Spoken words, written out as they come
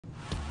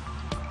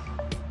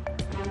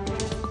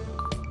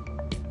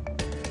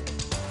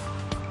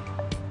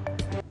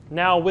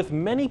Now, with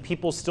many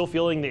people still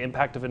feeling the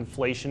impact of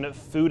inflation,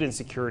 food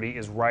insecurity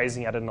is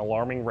rising at an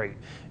alarming rate.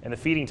 And the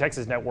Feeding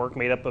Texas network,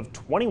 made up of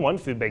 21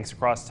 food banks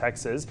across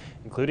Texas,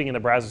 including in the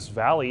Brazos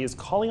Valley, is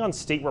calling on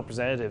state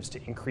representatives to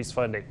increase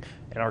funding.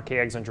 And our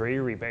KAG's Andrea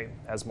Uribe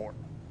has more.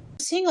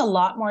 Seeing a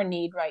lot more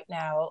need right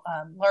now,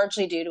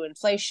 largely due to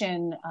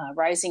inflation,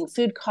 rising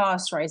food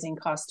costs, rising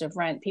cost of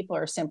rent. People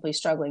are simply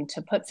struggling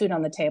to put food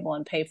on the table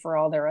and pay for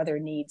all their other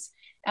needs.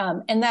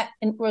 And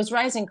those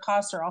rising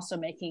costs are also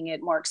making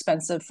it more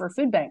expensive for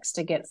food banks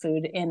to get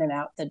food in and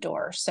out the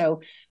door. So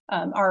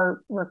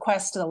our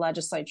request to the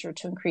legislature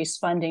to increase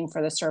funding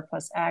for the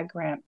surplus ag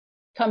grant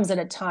comes at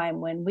a time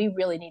when we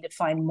really need to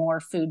find more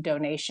food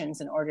donations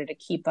in order to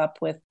keep up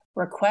with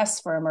requests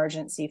for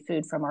emergency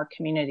food from our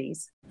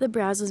communities. The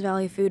Brazos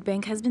Valley Food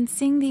Bank has been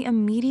seeing the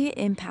immediate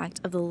impact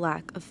of the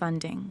lack of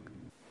funding.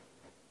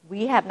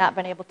 We have not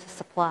been able to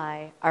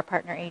supply our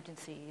partner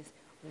agencies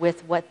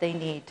with what they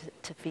need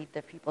to feed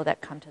the people that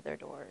come to their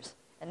doors.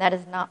 And that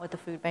is not what the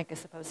food bank is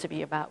supposed to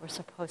be about. We're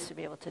supposed to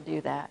be able to do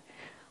that.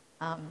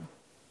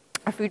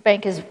 Our food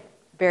bank is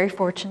very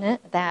fortunate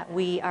that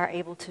we are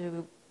able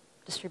to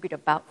distribute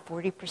about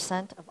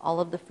 40% of all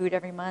of the food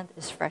every month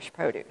is fresh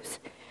produce.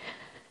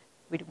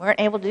 We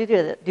weren't able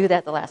to do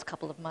that the last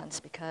couple of months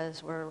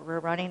because we're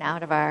running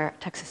out of our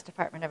Texas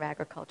Department of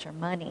Agriculture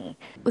money.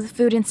 With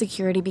food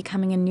insecurity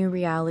becoming a new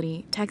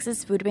reality,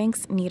 Texas food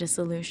banks need a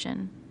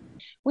solution.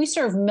 We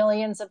serve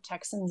millions of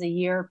Texans a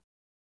year,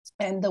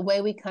 and the way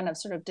we kind of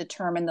sort of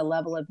determine the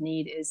level of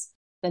need is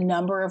the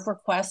number of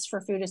requests for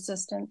food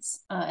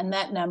assistance, and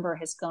that number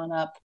has gone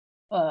up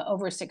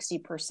over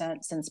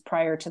 60% since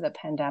prior to the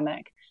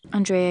pandemic.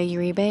 Andrea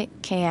Uribe,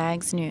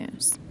 KAG's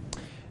News.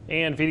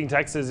 And Feeding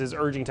Texas is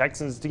urging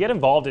Texans to get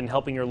involved in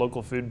helping your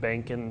local food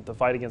bank in the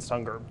fight against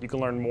hunger. You can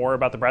learn more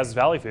about the Brazos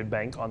Valley Food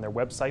Bank on their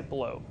website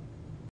below.